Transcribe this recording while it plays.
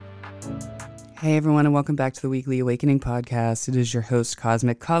Hey everyone, and welcome back to the Weekly Awakening Podcast. It is your host,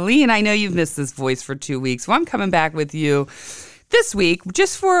 Cosmic Colleen. I know you've missed this voice for 2 weeks, so I'm coming back with you this week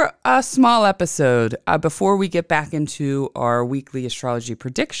just for a small episode. Before we get back into our weekly astrology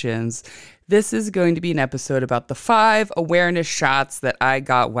predictions, this is going to be an episode about the 5 awareness shots that I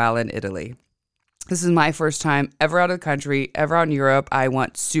got while in Italy. This is my first time ever out of the country, ever out in Europe. I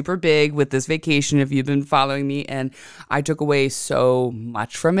went super big with this vacation, if you've been following me, and I took away so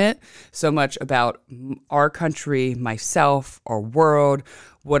much from it, so much about our country, myself, our world,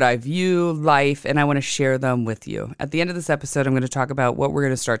 what I view, life, and I want to share them with you. At the end of this episode, I'm going to talk about what we're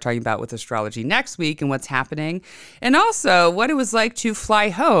going to start talking about with astrology next week and what's happening, and also what it was like to fly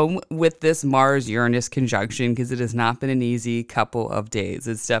home with this Mars-Uranus conjunction, because it has not been an easy couple of days.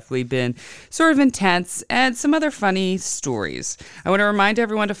 It's definitely been sort of intense, and some other funny stories. I want to remind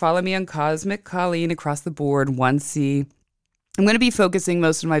everyone to follow me on Cosmic Colleen across the board, 1C. I'm going to be focusing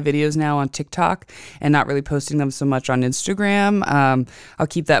most of my videos now on TikTok and not really posting them so much on Instagram. I'll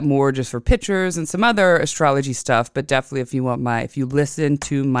keep that more just for pictures and some other astrology stuff. But definitely, if you listen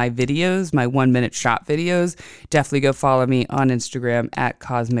to my videos, my 1-minute shot videos, definitely go follow me on Instagram at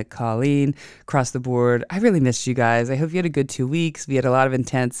Cosmic Colleen across the board. I really missed you guys. I hope you had a good 2 weeks. We had a lot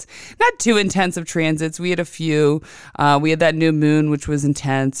of not too intensive transits. We had a few. We had that new moon, which was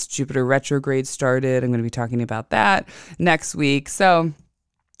intense. Jupiter retrograde started. I'm going to be talking about that next week. So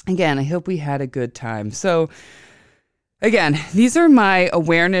again, I hope we had a good time. So again, these are my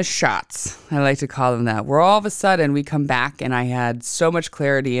awareness shots. I like to call them that. Where all of a sudden we come back and I had so much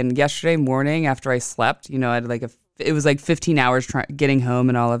clarity. And yesterday morning after I slept, I had it was like 15 hours getting home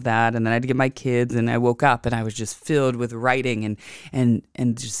and all of that. And then I had to get my kids and I woke up and I was just filled with writing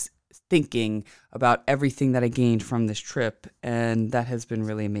and just thinking about everything that I gained from this trip. And that has been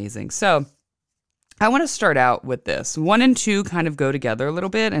really amazing. So I want to start out with this. 1 and 2 kind of go together a little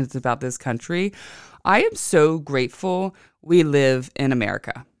bit, and it's about this country. I am so grateful we live in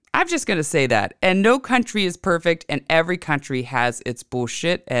America. I'm just going to say that. And no country is perfect, and every country has its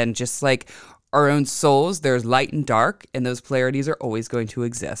bullshit. And just like our own souls, there's light and dark, and those polarities are always going to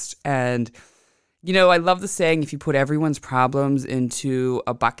exist. And I love the saying, if you put everyone's problems into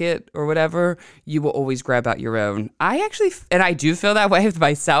a bucket or whatever, you will always grab out your own. I do feel that way with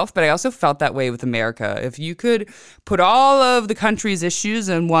myself, but I also felt that way with America. If you could put all of the country's issues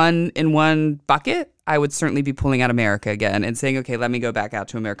in one bucket, I would certainly be pulling out America again and saying, okay, let me go back out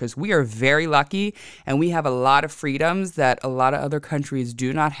to America, because we are very lucky and we have a lot of freedoms that a lot of other countries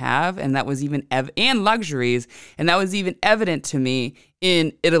do not have, and that was even and luxuries, and that was even evident to me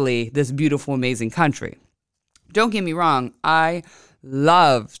in Italy, this beautiful, amazing country. Don't get me wrong, I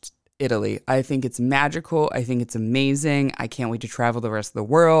loved Italy. I think it's magical. I think it's amazing. I can't wait to travel the rest of the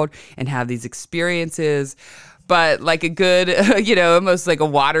world and have these experiences. But like a good, almost like a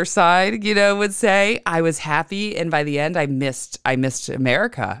water side, would say, I was happy. And by the end, I missed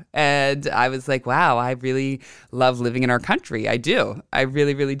America. And I was like, wow, I really love living in our country. I do. I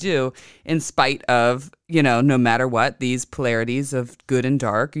really, really do. In spite of, no matter what, these polarities of good and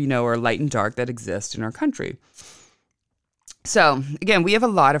dark, or light and dark that exist in our country. So again, we have a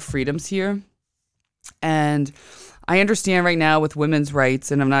lot of freedoms here. And I understand right now with women's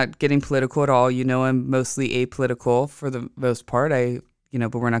rights, and I'm not getting political at all. I'm mostly apolitical for the most part.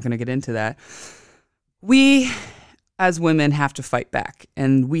 But we're not going to get into that. We, as women, have to fight back.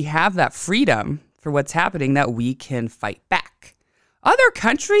 And we have that freedom for what's happening that we can fight back. Other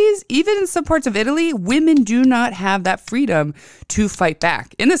countries, even in some parts of Italy, women do not have that freedom to fight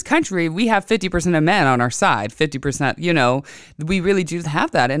back. In this country, we have 50% of men on our side, 50%, we really do have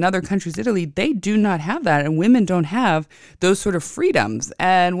that. In other countries, Italy, they do not have that, and women don't have those sort of freedoms.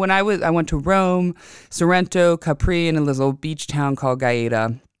 And when I went to Rome, Sorrento, Capri, and a little beach town called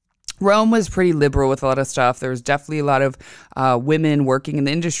Gaeta. Rome was pretty liberal with a lot of stuff. There was definitely a lot of women working in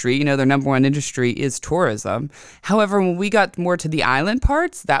the industry. Their number one industry is tourism. However, when we got more to the island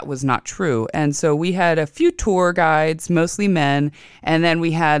parts, that was not true. And so we had a few tour guides, mostly men. And then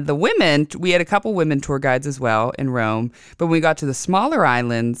we had the women. We had a couple women tour guides as well in Rome. But when we got to the smaller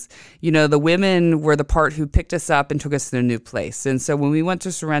islands, the women were the part who picked us up and took us to a new place. And so when we went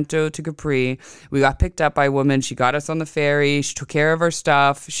to Sorrento, to Capri, we got picked up by a woman. She got us on the ferry. She took care of our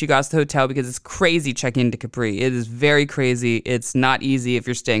stuff. She got us to the hotel because it's crazy checking into Capri. It is very crazy. It's not easy if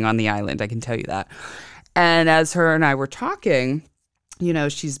you're staying on the island. I can tell you that. And as her and I were talking,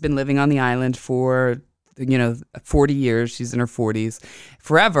 she's been living on the island for 40 years. She's in her 40s,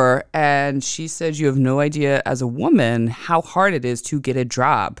 forever. And she said, you have no idea as a woman how hard it is to get a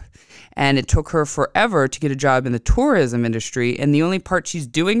job. And it took her forever to get a job in the tourism industry. And the only part she's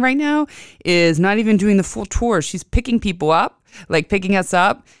doing right now is not even doing the full tour. She's picking people up, like picking us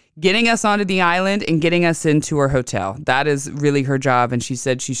up, getting us onto the island and getting us into her hotel. That is really her job. And she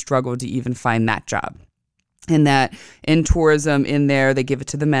said she struggled to even find that job. And that in tourism in there, they give it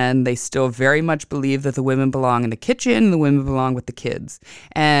to the men. They still very much believe that the women belong in the kitchen and the women belong with the kids.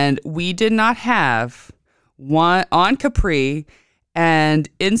 And we did not have one on Capri, and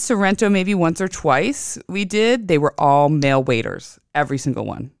in Sorrento maybe once or twice we did. They were all male waiters, every single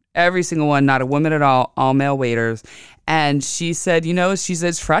one. Every single one, not a woman at all male waiters. And she said, she said,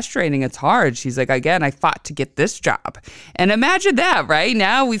 it's frustrating. It's hard. She's like, again, I fought to get this job. And imagine that, right?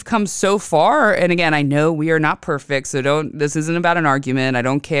 Now we've come so far. And again, I know we are not perfect. So this isn't about an argument. I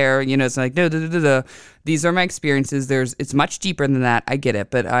don't care. It's like, no. These are my experiences. It's much deeper than that. I get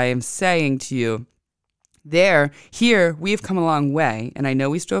it. But I am saying to you, here, we have come a long way. And I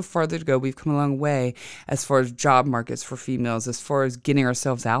know we still have farther to go. We've come a long way as far as job markets for females, as far as getting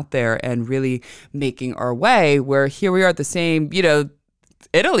ourselves out there and really making our way, where here we are at the same,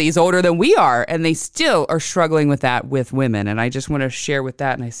 Italy's older than we are, and they still are struggling with that with women. And I just want to share with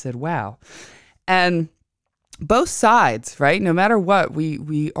that. And I said, wow. And both sides, right? No matter what,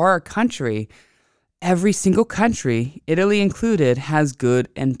 we are a country. Every single country, Italy included, has good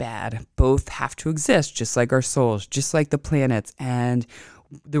and bad. Both have to exist, just like our souls, just like the planets. And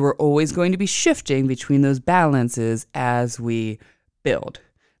there were always going to be shifting between those balances as we build.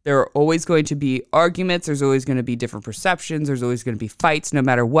 There are always going to be arguments. There's always going to be different perceptions. There's always going to be fights, no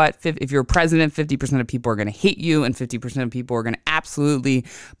matter what. If you're a president, 50% of people are going to hate you, and 50% of people are going to absolutely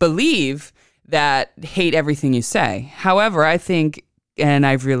believe that, hate everything you say. However, I think, and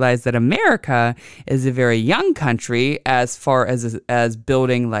I've realized that America is a very young country as far as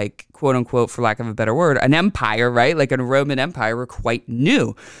building, like, quote unquote, for lack of a better word, an empire, right? Like a Roman Empire. We're quite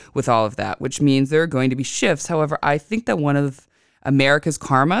new with all of that, which means there are going to be shifts. However, I think that one of America's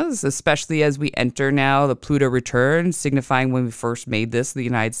karmas, especially as we enter now the Pluto return, signifying when we first made this, the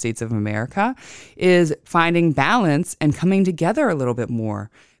United States of America, is finding balance and coming together a little bit more.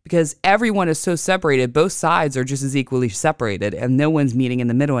 Because everyone is so separated, both sides are just as equally separated, and no one's meeting in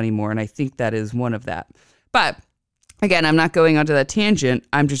the middle anymore. And I think that is one of that. But again, I'm not going onto that tangent.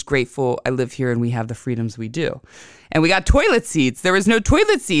 I'm just grateful I live here and we have the freedoms we do. And we got toilet seats. There was no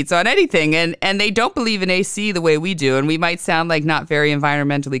toilet seats on anything. And they don't believe in AC the way we do. And we might sound like not very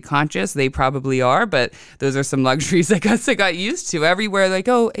environmentally conscious. They probably are. But those are some luxuries I guess I got used to. Everywhere, like,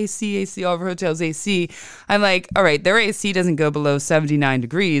 oh, AC, all over hotels, AC. I'm like, all right, their AC doesn't go below 79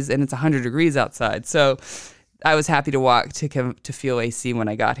 degrees and it's 100 degrees outside. So I was happy to walk to feel AC when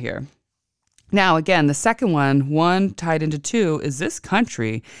I got here. Now, again, the second one tied into two, is this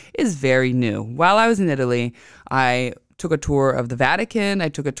country is very new. While I was in Italy, I took a tour of the Vatican. I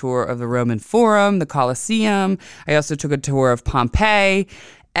took a tour of the Roman Forum, the Colosseum. I also took a tour of Pompeii.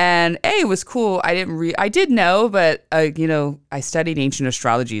 And it was cool. I did know, but I studied ancient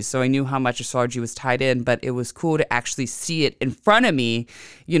astrology, so I knew how much astrology was tied in. But it was cool to actually see it in front of me,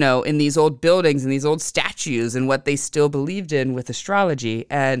 in these old buildings and these old statues and what they still believed in with astrology.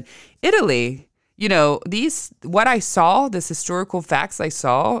 And Italy, what I saw, this historical facts I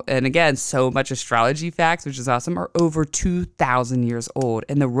saw, and again, so much astrology facts, which is awesome, are over 2,000 years old.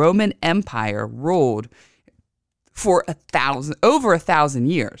 And the Roman Empire ruled for over 1,000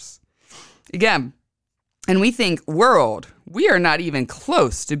 years. Again, and we think we're old. We are not even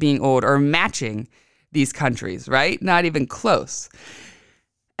close to being old or matching these countries, right? Not even close.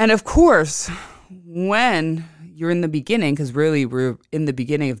 And of course, when you're in the beginning, because really we're in the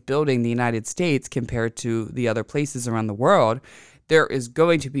beginning of building the United States compared to the other places around the world, there is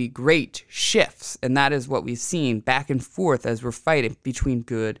going to be great shifts. And that is what we've seen back and forth as we're fighting between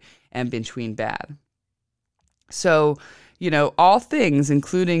good and between bad. So, all things,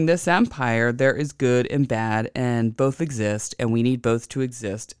 including this empire, there is good and bad, and both exist, and we need both to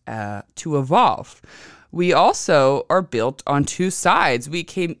exist to evolve. We also are built on two sides. We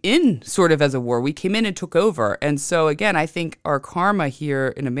came in sort of as a war. We came in and took over. And so, again, I think our karma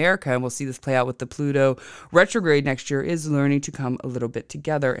here in America, and we'll see this play out with the Pluto retrograde next year, is learning to come a little bit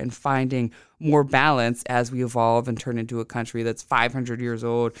together and finding more balance as we evolve and turn into a country that's 500 years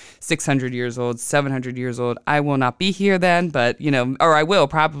old, 600 years old, 700 years old. I will not be here then, but, or I will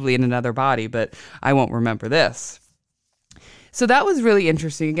probably in another body, but I won't remember this. So that was really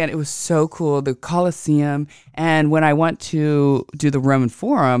interesting. Again, it was so cool, the Colosseum. And when I went to do the Roman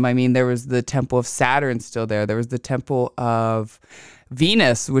Forum, there was the Temple of Saturn still there. There was the Temple of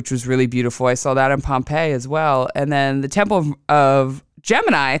Venus, which was really beautiful. I saw that in Pompeii as well. And then the Temple of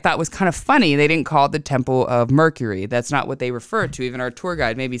Gemini, I thought was kind of funny. They didn't call it the Temple of Mercury. That's not what they refer to. Even our tour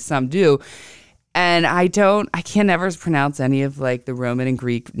guide, maybe some do. And I can't never pronounce any of like the Roman and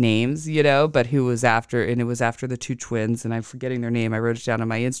Greek names, but who was after, and it was after the two twins, and I'm forgetting their name. I wrote it down on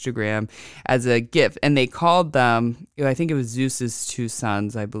my Instagram as a gift, and they called them, I think it was Zeus's two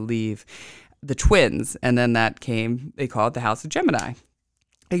sons, I believe, the twins. And then they called it the House of Gemini.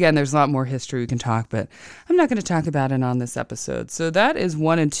 Again, there's a lot more history we can talk, but I'm not going to talk about it on this episode. So that is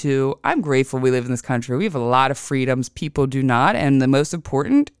 1 and 2. I'm grateful we live in this country. We have a lot of freedoms. People do not. And the most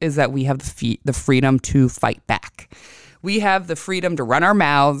important is that we have the freedom to fight back. We have the freedom to run our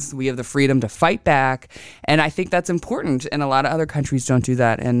mouths. We have the freedom to fight back. And I think that's important. And a lot of other countries don't do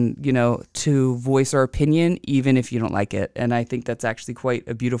that. And, to voice our opinion, even if you don't like it. And I think that's actually quite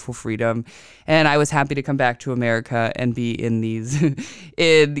a beautiful freedom. And I was happy to come back to America and be in these,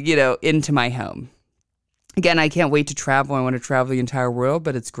 into my home. Again, I can't wait to travel. I want to travel the entire world,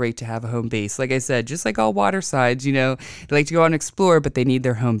 but it's great to have a home base. Like I said, just like all watersides, they like to go out and explore, but they need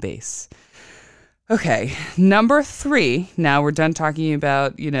their home base. Okay, number 3, now we're done talking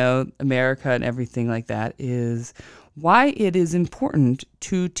about, America and everything like that, is why it is important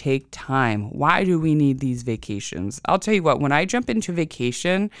to take time. Why do we need these vacations? I'll tell you what, when I jump into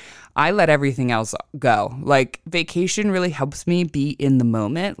vacation, I let everything else go. Like, vacation really helps me be in the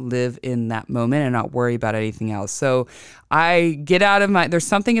moment, live in that moment, and not worry about anything else. So I get out of there's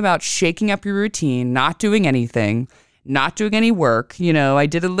something about shaking up your routine, not doing anything, not doing any work. I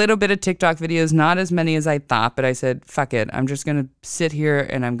did a little bit of TikTok videos, not as many as I thought, but I said, fuck it. I'm just going to sit here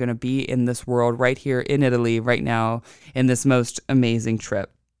and I'm going to be in this world right here in Italy right now in this most amazing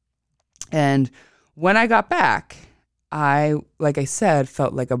trip. And when I got back, like I said,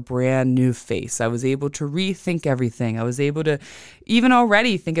 felt like a brand new face. I was able to rethink everything. I was able to even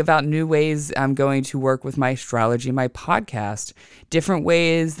already think about new ways I'm going to work with my astrology, my podcast, different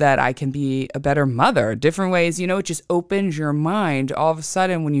ways that I can be a better mother, different ways, it just opens your mind. All of a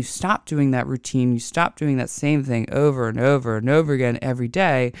sudden, when you stop doing that routine, you stop doing that same thing over and over and over again every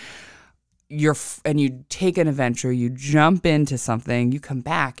day, and you take an adventure, you jump into something, you come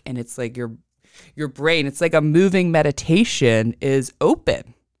back, and it's like your brain, it's like a moving meditation, is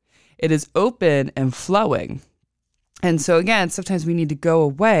open. It is open and flowing. And so again, sometimes we need to go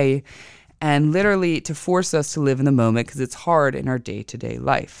away and literally to force us to live in the moment because it's hard in our day-to-day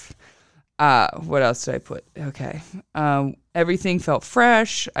life. What else did I put? Okay. Everything felt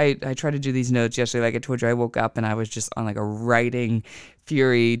fresh. I tried to do these notes yesterday. Like I told you, I woke up and I was just on like a writing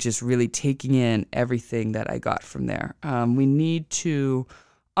fury, just really taking in everything that I got from there. We need to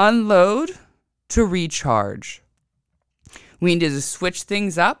unload to recharge. We need to switch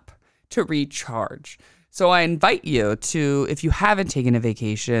things up to recharge. So I invite you to, if you haven't taken a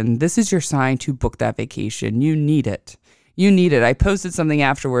vacation, this is your sign to book that vacation. You need it. You need it. I posted something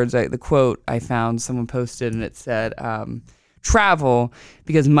afterwards. The quote I found, someone posted, and it said, travel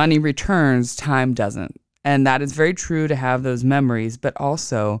because money returns, time doesn't. And that is very true to have those memories, but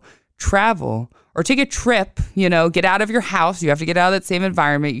also travel or take a trip, get out of your house. You have to get out of that same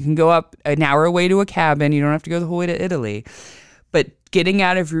environment. You can go up an hour away to a cabin. You don't have to go the whole way to Italy. But getting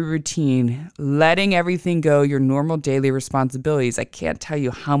out of your routine, letting everything go, your normal daily responsibilities, I can't tell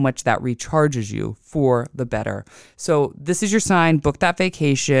you how much that recharges you for the better. So this is your sign. Book that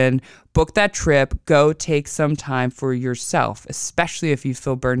vacation, book that trip, go take some time for yourself, especially if you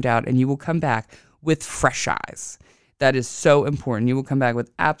feel burned out, and you will come back with fresh eyes. That is so important. You will come back with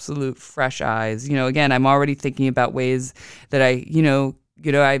absolute fresh eyes. Again, I'm already thinking about ways that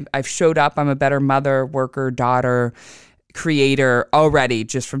I've showed up. I'm a better mother, worker, daughter, creator already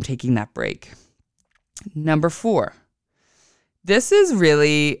just from taking that break. Number 4. This is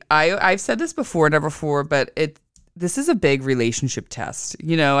really, I've said this before, number 4, but this is a big relationship test.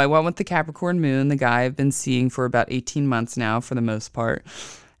 I went with the Capricorn moon, the guy I've been seeing for about 18 months now for the most part.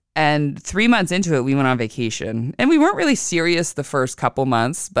 And 3 months into it, we went on vacation. And we weren't really serious the first couple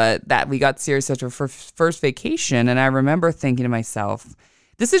months, but that we got serious after first vacation. And I remember thinking to myself,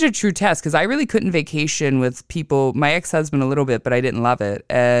 this is a true test because I really couldn't vacation with people, my ex-husband a little bit, but I didn't love it.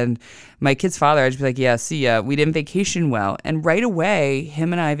 And my kid's father, I'd just be like, yeah, see ya. We didn't vacation well. And right away,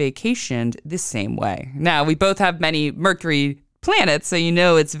 him and I vacationed the same way. Now, we both have many Mercury planets, so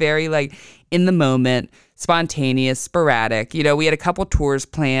it's very like in the moment, spontaneous, sporadic. We had a couple tours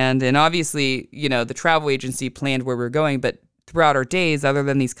planned, and obviously, the travel agency planned where we were going, but throughout our days, other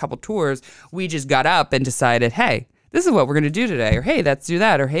than these couple tours, we just got up and decided, hey, this is what we're going to do today, or hey, let's do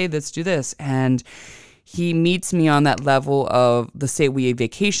that, or hey, let's do this. And he meets me on that level of we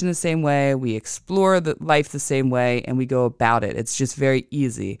vacation the same way, we explore the life the same way, and we go about it. It's just very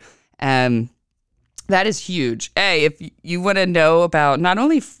easy. And That is huge. If you want to know about not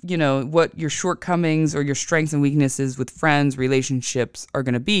only, what your shortcomings or your strengths and weaknesses with friends, relationships are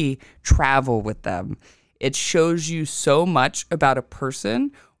going to be, travel with them. It shows you so much about a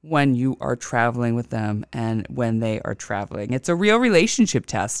person when you are traveling with them and when they are traveling. It's a real relationship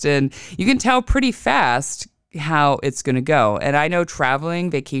test, and you can tell pretty fast how it's going to go. And I know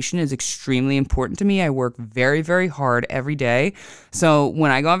traveling, vacation is extremely important to me. I work very, very hard every day. So when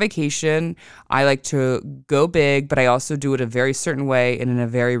I go on vacation, I like to go big, but I also do it a very certain way and in a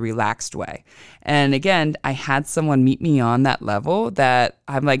very relaxed way. And again, I had someone meet me on that level that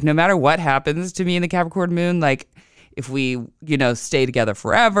I'm like, no matter what happens to me in the Capricorn moon, like if we, stay together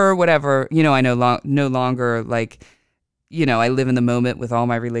forever, whatever, I no longer like, I live in the moment with all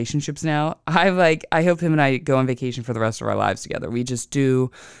my relationships now. I hope him and I go on vacation for the rest of our lives together. We just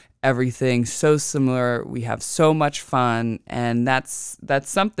do everything so similar. We have so much fun. And that's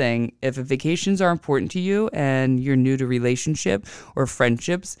something. If vacations are important to you and you're new to relationship or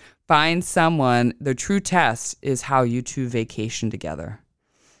friendships, find someone. The true test is how you two vacation together.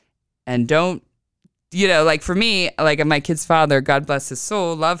 And don't, like for me, like my kid's father, God bless his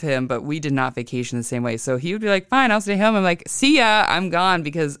soul, love him, but we did not vacation the same way. So he would be like, fine, I'll stay home. I'm like, see ya, I'm gone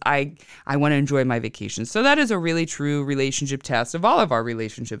because I want to enjoy my vacation. So that is a really true relationship test of all of our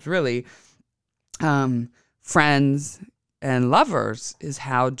relationships, really. Friends and lovers is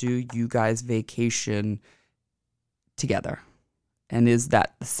how do you guys vacation together? And is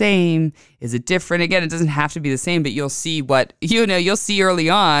that the same? Is it different? Again, it doesn't have to be the same, but you'll see you'll see early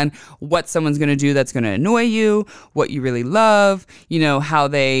on what someone's going to do that's going to annoy you, what you really love, how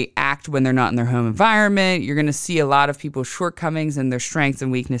they act when they're not in their home environment. You're going to see a lot of people's shortcomings and their strengths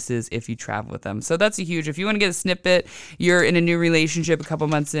and weaknesses if you travel with them. So that's if you want to get a snippet, you're in a new relationship a couple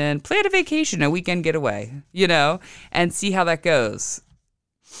months in, plan a vacation, a weekend getaway, and see how that goes.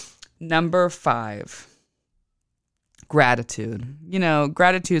 Number 5. Gratitude.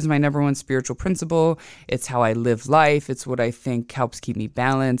 Gratitude is my number one spiritual principle. It's how I live life. It's what I think helps keep me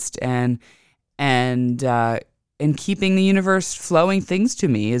balanced and keeping the universe flowing things to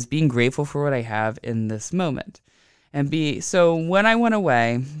me is being grateful for what I have in this moment. So when I went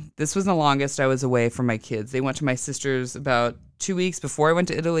away, this was the longest I was away from my kids. They went to my sister's about 2 weeks before I went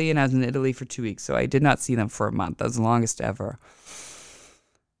to Italy, and I was in Italy for 2 weeks. So I did not see them for a month. That was the longest ever.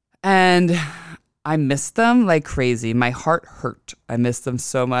 And I missed them like crazy. My heart hurt. I missed them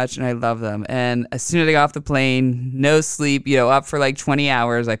so much and I love them. And as soon as I got off the plane, no sleep, up for like 20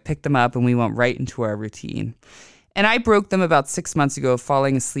 hours, I picked them up and we went right into our routine. And I broke them about 6 months ago,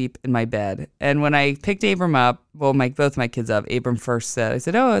 falling asleep in my bed. And when I picked Abram up, both my kids up, Abram first said, I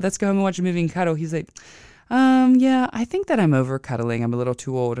said, oh, let's go home and watch a movie and cuddle. He's like, yeah, I think that I'm over cuddling. I'm a little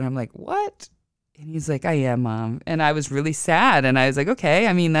too old. And I'm like, what? And he's like, I am, Mom. And I was really sad. And I was like,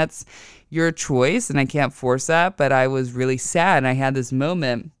 okay, that's your choice and I can't force that. But I was really sad. And I had this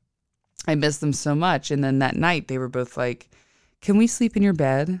moment. I missed them so much. And then that night they were both like, can we sleep in your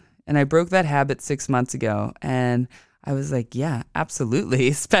bed? And I broke that habit 6 months ago. And I was like, yeah, absolutely.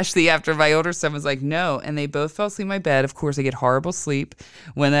 Especially after my older son was like, no. And they both fell asleep in my bed. Of course, I get horrible sleep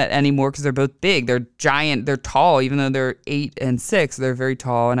when that anymore because they're both big. They're giant. They're tall. Even though they're 8 and 6, they're very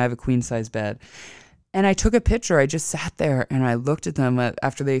tall. And I have a queen size bed. And I took a picture. I just sat there and I looked at them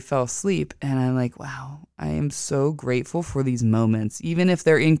after they fell asleep. And I'm like, wow, I am so grateful for these moments. Even if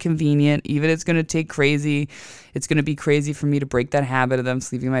they're inconvenient, even if it's going to take crazy, it's going to be crazy for me to break that habit of them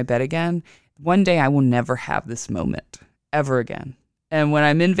sleeping in my bed again. One day I will never have this moment ever again. And when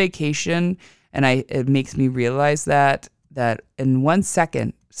I'm in vacation and it makes me realize that in 1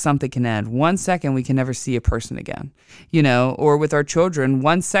 second, something can end. 1 second, we can never see a person again, or with our children,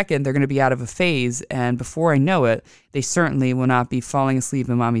 1 second, they're going to be out of a phase. And before I know it, they certainly will not be falling asleep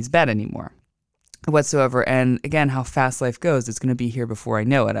in mommy's bed anymore whatsoever. And again, how fast life goes, it's going to be here before I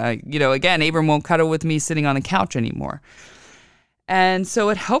know it. Again, Abram won't cuddle with me sitting on the couch anymore. And so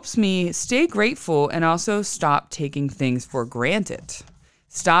it helps me stay grateful and also stop taking things for granted.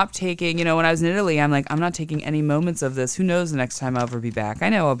 Stop taking, when I was in Italy, I'm like, I'm not taking any moments of this. Who knows the next time I'll ever be back? I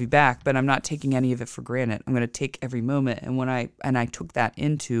know I'll be back, but I'm not taking any of it for granted. I'm going to take every moment. And I took that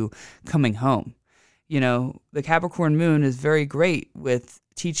into coming home. The Capricorn moon is very great with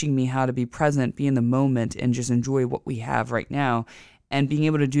teaching me how to be present, be in the moment, and just enjoy what we have right now. And being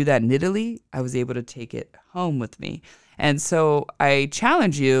able to do that in Italy, I was able to take it home with me. And so I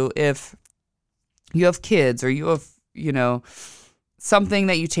challenge you, if you have kids or you have, something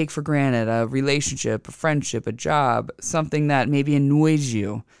that you take for granted, a relationship, a friendship, a job, something that maybe annoys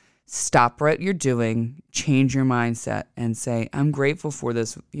you, stop what you're doing, change your mindset and say, I'm grateful for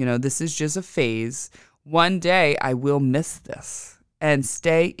this. This is just a phase. One day I will miss this. and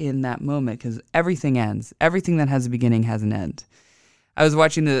stay in that moment because everything ends. Everything that has a beginning has an end. I was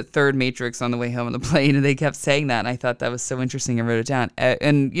watching the third Matrix on the way home on the plane, and they kept saying that, and I thought that was so interesting. I wrote it down.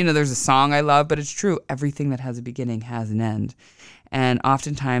 And, there's a song I love, but it's true. Everything that has a beginning has an end. And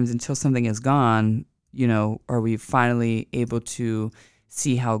oftentimes, until something is gone, are we finally able to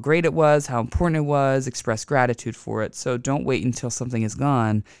see how great it was, how important it was, express gratitude for it. So don't wait until something is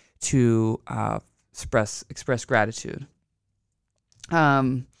gone to express gratitude. Hold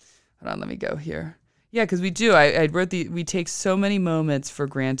on, let me go here. Yeah, because we do. I wrote we take so many moments for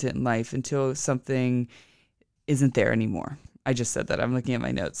granted in life until something isn't there anymore. I just said that. I'm looking at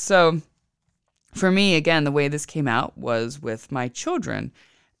my notes. So for me, again, the way this came out was with my children.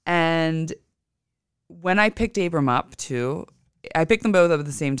 And when I picked Abram up too, I picked them both up at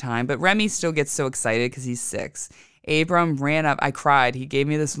the same time, but Remy still gets so excited because he's 6. Abram ran up. I cried. He gave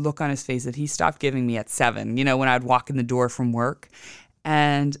me this look on his face that he stopped giving me at 7, when I'd walk in the door from work.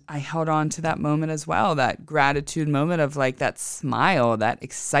 And I held on to that moment as well, that gratitude moment of like that smile, that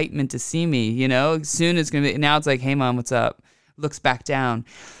excitement to see me, soon it's going to be, now it's like, hey mom, what's up? Looks back down.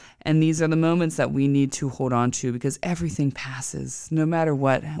 And these are the moments that we need to hold on to because everything passes, no matter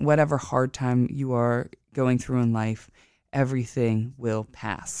whatever hard time you are going through in life, everything will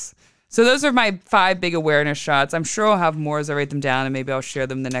pass. So those are my 5 big awareness shots. I'm sure I'll have more as I write them down and maybe I'll share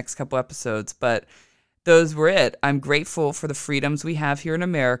them the next couple episodes, but those were it. I'm grateful for the freedoms we have here in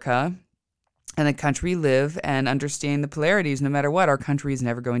America and the country we live and understand the polarities. No matter what, our country is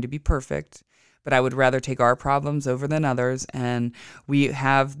never going to be perfect, but I would rather take our problems over than others. And we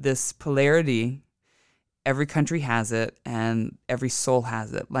have this polarity. Every country has it and every soul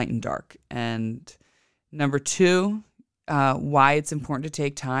has it, light and dark. And number 2, why it's important to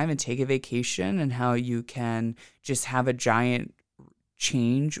take time and take a vacation and how you can just have a giant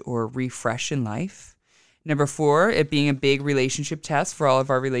change or refresh in life. Number 4, it being a big relationship test for all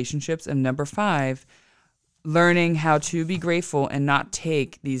of our relationships. And number 5, learning how to be grateful and not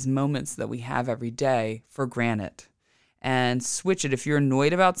take these moments that we have every day for granted. And switch it. If you're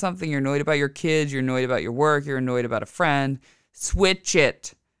annoyed about something, you're annoyed about your kids, you're annoyed about your work, you're annoyed about a friend, switch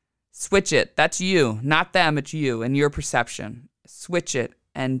it. Switch it. That's you, not them, it's you and your perception. Switch it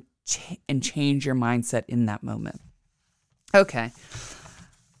and change your mindset in that moment. Okay.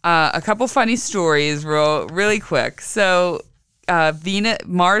 A couple funny stories really quick. So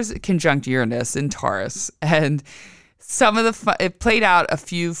Mars conjunct Uranus in Taurus, and some of it played out a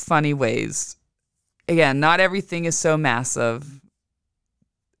few funny ways. Again, not everything is so massive.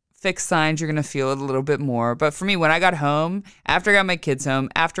 Fixed signs, you're going to feel it a little bit more. But for me, when I got home, after I got my kids home,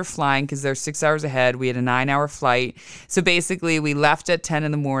 after flying, because they're 6 hours ahead, we had a 9-hour flight. So basically, we left at 10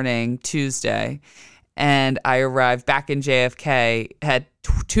 in the morning, Tuesday, and I arrived back in JFK at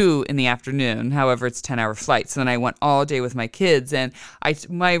 2 in the afternoon. However, it's a 10-hour flight. So then I went all day with my kids. And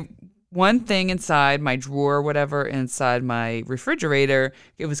my one thing inside my drawer, whatever, inside my refrigerator,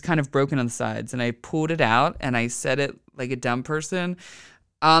 it was kind of broken on the sides. And I pulled it out, and I set it like a dumb person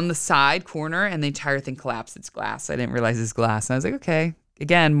on the side corner, and the entire thing collapsed. It's glass. I didn't realize it's glass. And I was like, okay.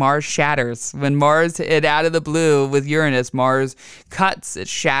 Again, Mars shatters. When Mars hit out of the blue with Uranus, Mars cuts, it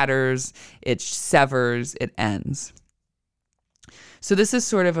shatters, it severs, it ends. So this is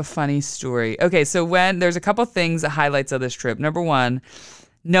sort of a funny story. Okay, so there's a couple things that highlights of this trip. Number 1,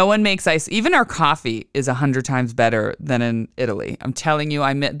 no one makes ice. Even our coffee is 100 times better than in Italy. I'm telling you,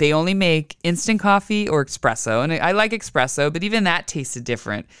 they only make instant coffee or espresso. And I like espresso, but even that tasted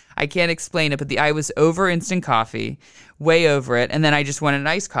different. I can't explain it, but I was over instant coffee, way over it. And then I just wanted an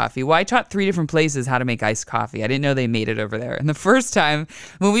iced coffee. Well, I taught 3 different places how to make iced coffee. I didn't know they made it over there. And the first time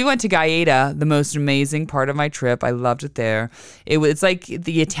when we went to Gaeta, the most amazing part of my trip, I loved it there. It's like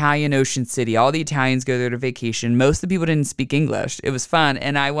the Italian Ocean City. All the Italians go there to vacation. Most of the people didn't speak English. It was fun.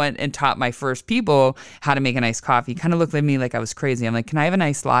 And I went and taught my first people how to make an iced coffee. He kind of looked at me like I was crazy. I'm like, can I have an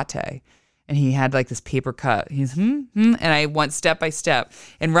iced latte? And he had like this paper cut. He's and I went step by step.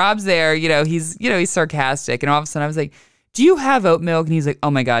 And Rob's there, he's sarcastic. And all of a sudden I was like, do you have oat milk? And he's like,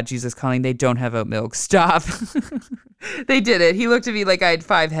 oh my God, Jesus, Colleen, they don't have oat milk. Stop. They did it. He looked at me like I had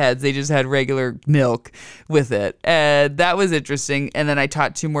 5 heads. They just had regular milk with it. And that was interesting. And then I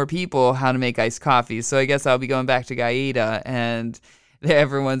taught 2 more people how to make iced coffee. So I guess I'll be going back to Gaeta, and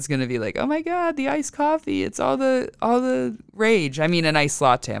everyone's going to be like, oh my God, the iced coffee. It's all the rage. I mean, an iced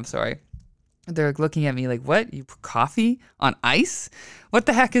latte. I'm sorry. They're looking at me like, what? You put coffee on ice? What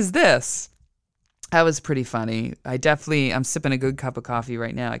the heck is this? That was pretty funny. I'm sipping a good cup of coffee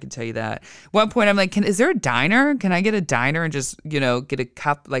right now. I can tell you that. One point I'm like, is there a diner? Can I get a diner and just, get a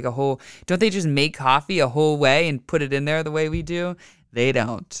cup, like a whole, don't they just make coffee a whole way and put it in there the way we do? They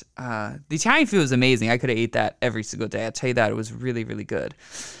don't. The Italian food was amazing. I could have ate that every single day. I'll tell you that. It was really, really good.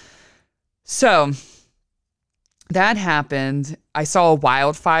 So that happened. I saw a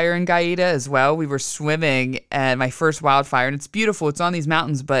wildfire in Gaeta as well. We were swimming and my first wildfire, and it's beautiful. It's on these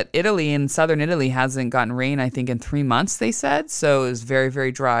mountains, but Italy and southern Italy hasn't gotten rain, I think, in 3 months, they said. So it was very,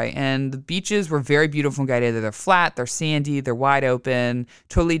 very dry. And the beaches were very beautiful in Gaeta. They're flat, they're sandy, they're wide open,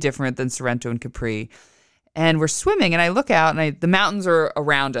 totally different than Sorrento and Capri. And we're swimming, and I look out, and the mountains are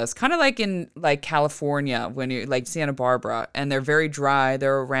around us, kind of like in like California when you're like Santa Barbara, and they're very dry,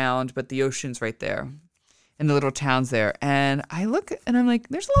 they're around, but the ocean's right there, and the little towns there. And I look, and I'm like,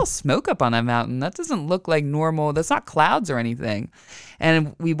 there's a little smoke up on that mountain. That doesn't look like normal. That's not clouds or anything.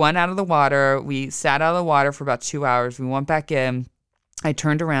 And we went out of the water. We sat out of the water for about 2 hours. We went back in. I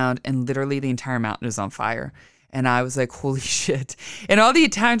turned around, and literally the entire mountain is on fire. And I was like, holy shit. And all the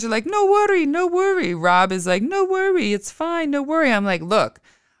Italians are like, no worry, no worry. Rob is like, no worry, it's fine, no worry. I'm like, look,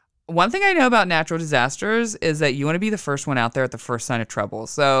 one thing I know about natural disasters is that you want to be the first one out there at the first sign of trouble.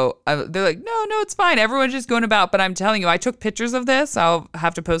 So they're like, no, it's fine. Everyone's just going about. But I'm telling you, I took pictures of this. I'll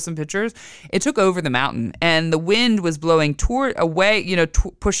have to post some pictures. It took over the mountain, and the wind was blowing away,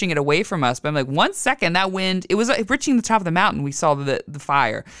 pushing it away from us. But I'm like, 1 second, that wind, it was reaching the top of the mountain. We saw the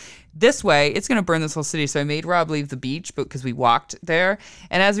fire. This way, it's going to burn this whole city. So I made Rob leave the beach because we walked there.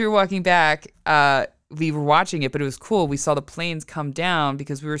 And as we were walking back, we were watching it, but it was cool. We saw the planes come down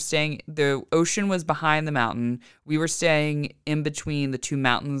because the ocean was behind the mountain. We were staying in between the two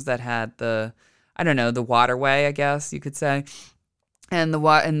mountains that had the waterway, I guess you could say. And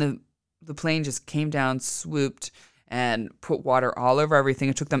the plane just came down, swooped, and put water all over everything.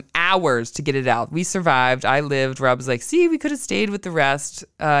 It took them hours to get it out. We survived. I lived. Rob was like, see, we could have stayed with the rest.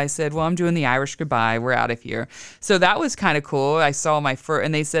 I said, well, I'm doing the Irish goodbye. We're out of here. So that was kind of cool. I saw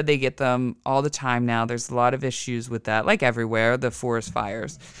and they said they get them all the time now. There's a lot of issues with that, like everywhere, the forest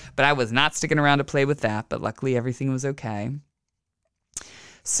fires. But I was not sticking around to play with that. But luckily, everything was okay.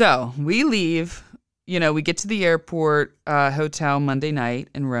 So we leave. We get to the airport hotel Monday night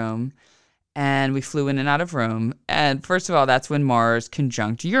in Rome. And we flew in and out of Rome. And first of all, that's when Mars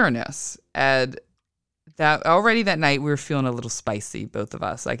conjunct Uranus. And that night, we were feeling a little spicy, both of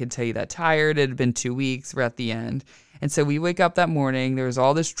us. I can tell you that. Tired. It had been 2 weeks. We're at the end. And so we wake up that morning. There was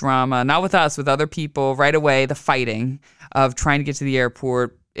all this drama, not with us, with other people. Right away, the fighting of trying to get to the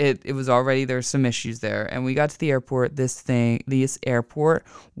airport. It was already, there were some issues there. And we got to the airport. This airport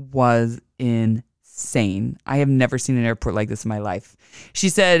was insane. I have never seen an airport like this in my life. She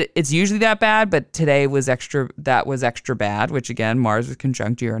said it's usually that bad, but today was extra bad, which again, Mars was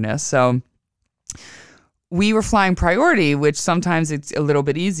conjunct Uranus. So we were flying priority, which sometimes it's a little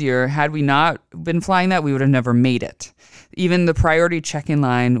bit easier. Had we not been flying that, we would have never made it. Even the priority check-in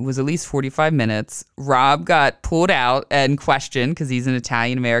line was at least 45 minutes. Rob got pulled out and questioned because he's an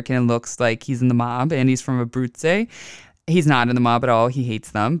Italian American and looks like he's in the mob, and he's from Abruzzo. He's not in the mob at all. He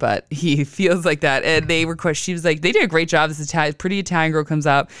hates them, but he feels like that. And she was like, they did a great job. This pretty Italian girl comes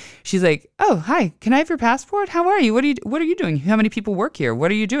up. She's like, oh, hi, can I have your passport? How are you? What are you doing? How many people work here? What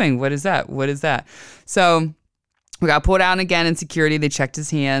are you doing? What is that? So we got pulled out again in security. They checked his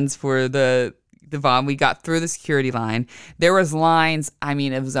hands for the VOM. We got through the security line. There was lines. I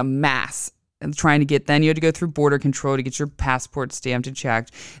mean, it was a mass. And trying to get, then you had to go through border control to get your passport stamped and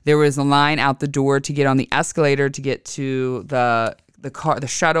checked. There was a line out the door to get on the escalator to get to the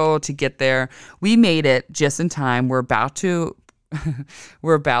shuttle to get there. We made it just in time. We're about to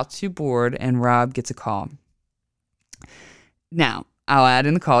board, and Rob gets a call. Now, I'll add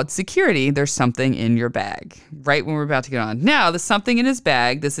in the call. It's security. There's something in your bag right when we're about to get on. Now, the something in his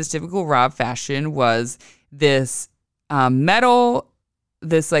bag, this is typical Rob fashion, was this metal.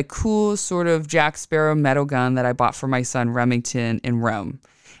 This like cool sort of Jack Sparrow metal gun that I bought for my son Remington in Rome.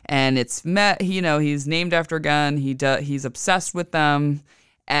 And it's he's named after a gun. He's obsessed with them.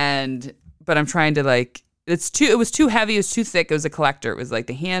 But I'm trying to it was too heavy, it was too thick, it was a collector. It was like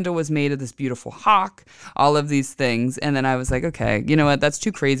the handle was made of this beautiful hawk, all of these things. And then I was like, okay, you know what, that's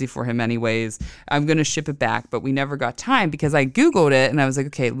too crazy for him anyways. I'm going to ship it back. But we never got time because I Googled it and I was like,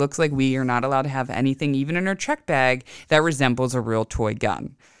 okay, it looks like we are not allowed to have anything, even in our check bag, that resembles a real toy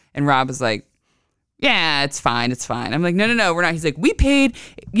gun. And Rob was like, yeah, it's fine. I'm like, no, we're not. He's like, we paid,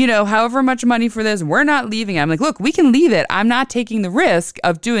 however much money for this. We're not leaving it. I'm like, look, we can leave it. I'm not taking the risk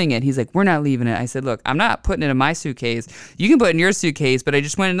of doing it. He's like, we're not leaving it. I said, look, I'm not putting it in my suitcase. You can put it in your suitcase, but I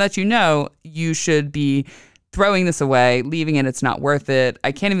just wanted to let you know you should be throwing this away, leaving it. It's not worth it.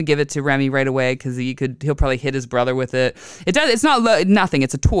 I can't even give it to Remy right away because he'll probably hit his brother with it. It's not nothing.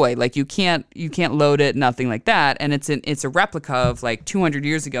 It's a toy. Like you can't load it, nothing like that. And it's a replica of like 200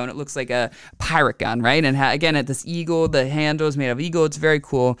 years ago, and it looks like a pirate gun, right? And again, at this eagle, the handle is made of eagle. It's very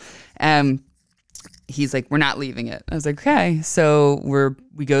cool. He's like, we're not leaving it. I was like, okay. So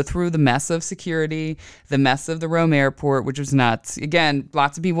we go through the mess of security, the mess of the Rome airport, which was nuts. Again,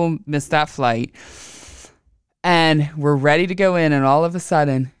 lots of people missed that flight. And we're ready to go in, and all of a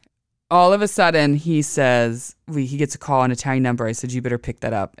sudden, he says, he gets a call on an Italian number. I said, you better pick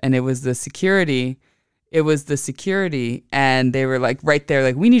that up. And it was the security. And they were like, right there,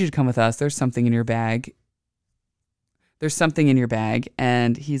 like, we need you to come with us. There's something in your bag.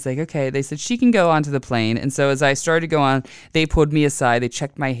 And he's like, okay. They said she can go onto the plane. And so as I started to go on, they pulled me aside. They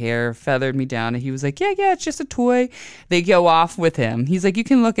checked my hair, feathered me down. And he was like, yeah, it's just a toy. They go off with him. He's like, you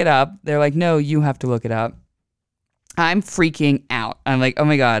can look it up. They're like, no, you have to look it up. I'm freaking out. I'm like, oh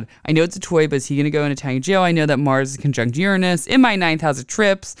my God, I know it's a toy, but is he going to go in Italian jail? I know that Mars is conjunct Uranus in my 9th house of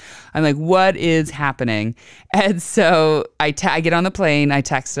trips. I'm like, what is happening? And so I get on the plane. I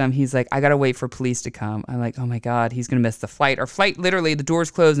text him. He's like, I got to wait for police to come. I'm like, oh my God, he's going to miss the flight. Our flight, literally, the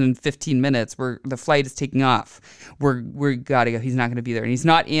doors close in 15 minutes. The flight is taking off. We got to go. He's not going to be there. And he's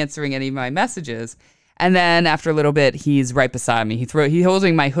not answering any of my messages. And then after a little bit, he's right beside me. He's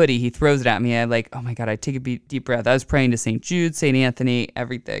holding my hoodie. He throws it at me. I'm like, oh my God, I take a deep breath. I was praying to St. Jude, St. Anthony,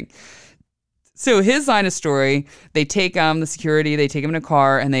 everything. So his line of story, they take the security, they take him in a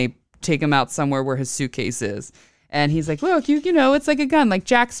car, and they take him out somewhere where his suitcase is. And he's like, look, you know, it's like a gun, like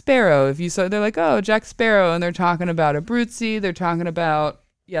Jack Sparrow. If you saw, they're like, oh, Jack Sparrow. And they're talking about a Abruzzi. They're talking about,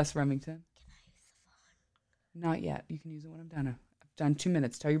 yes, Remington. Not yet. You can use it when I'm done. I've done 2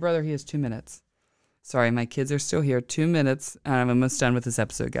 minutes. Tell your brother he has 2 minutes. Sorry, my kids are still here. 2 minutes. I'm almost done with this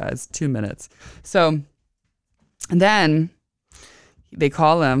episode, guys. 2 minutes. So, and then they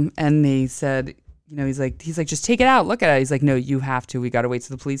call him and they said, you know, he's like, just take it out. Look at it. He's like, no, you have to. We got to wait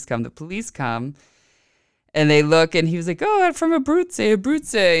till the police come. The police come and they look and he was like, oh, I'm from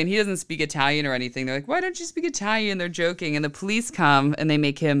Abruzzi. And he doesn't speak Italian or anything. They're like, why don't you speak Italian? They're joking. And the police come and they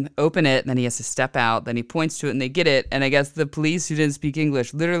make him open it. And then he has to step out. Then he points to it and they get it. And I guess the police who didn't speak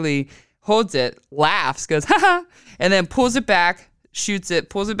English literally holds it, laughs, goes, ha, and then pulls it back, shoots it,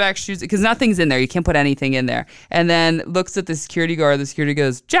 because nothing's in there. You can't put anything in there. And then looks at the security guard. The security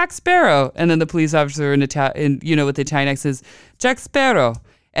goes, Jack Sparrow. And then the police officer with the Italian accent says, Jack Sparrow.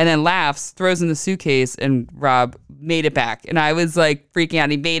 And then laughs, throws in the suitcase, and Rob made it back. And I was like freaking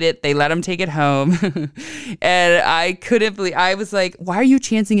out. He made it. They let him take it home. And I couldn't believe, I was like, why are you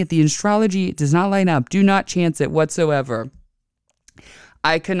chancing it? The astrology does not line up. Do not chance it whatsoever.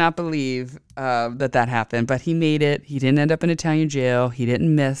 I could not believe that happened, but he made it. He didn't end up in Italian jail. He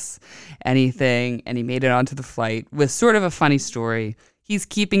didn't miss anything, and he made it onto the flight with sort of a funny story. He's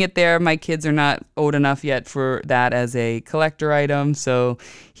keeping it there. My kids are not old enough yet for that as a collector item, so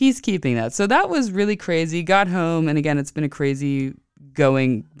he's keeping that. So that was really crazy. Got home, and again, it's been a crazy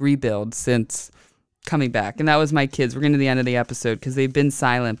going rebuild since coming back. And that was my kids. We're getting to the end of the episode because they've been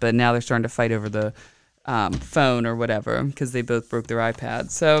silent, but now they're starting to fight over the phone or whatever because they both broke their iPad.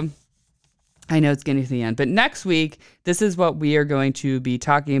 So I know it's getting to the end, but next week, this is what we are going to be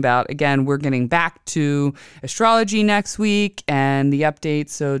talking about. Again, we're getting back to astrology next week and the updates.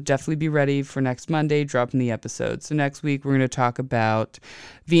 So definitely be ready for next Monday, dropping the episode. So next week, we're going to talk about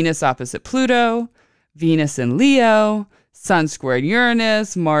Venus opposite Pluto, Venus in Leo, Sun squared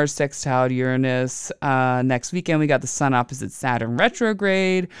Uranus, Mars sextile Uranus. Next weekend, we got the Sun opposite Saturn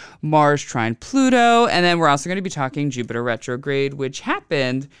retrograde, Mars trine Pluto, and then we're also going to be talking Jupiter retrograde, which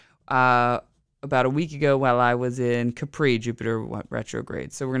happened about a week ago while I was in Capri, Jupiter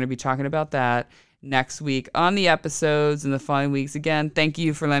retrograde. So we're going to be talking about that next week on the episodes in the following weeks. Again, thank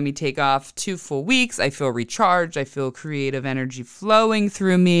you for letting me take off 2 full weeks. I feel recharged. I feel creative energy flowing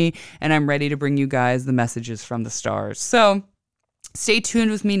through me, and I'm ready to bring you guys the messages from the stars. So stay tuned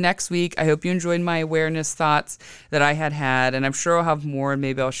with me next week. I hope you enjoyed my awareness thoughts that I had, and I'm sure I'll have more, and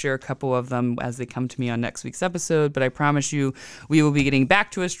maybe I'll share a couple of them as they come to me on next week's episode. But I promise you, we will be getting back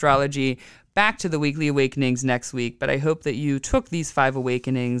to astrology, back to the weekly awakenings next week. But I hope that you took these 5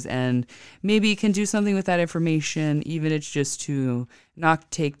 awakenings and maybe can do something with that information, even if it's just to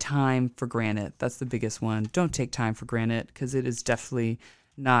not take time for granted. That's the biggest one. Don't take time for granted, because it is definitely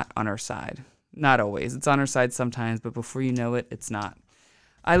not on our side. Not always. It's on our side sometimes, but before you know it, it's not.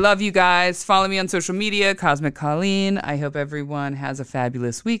 I love you guys. Follow me on social media, Cosmic Colleen. I hope everyone has a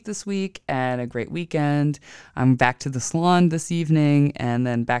fabulous week this week and a great weekend. I'm back to the salon this evening and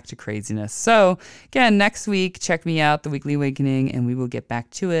then back to craziness. So again, next week, check me out, The Weekly Awakening, and we will get back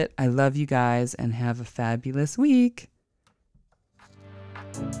to it. I love you guys and have a fabulous week.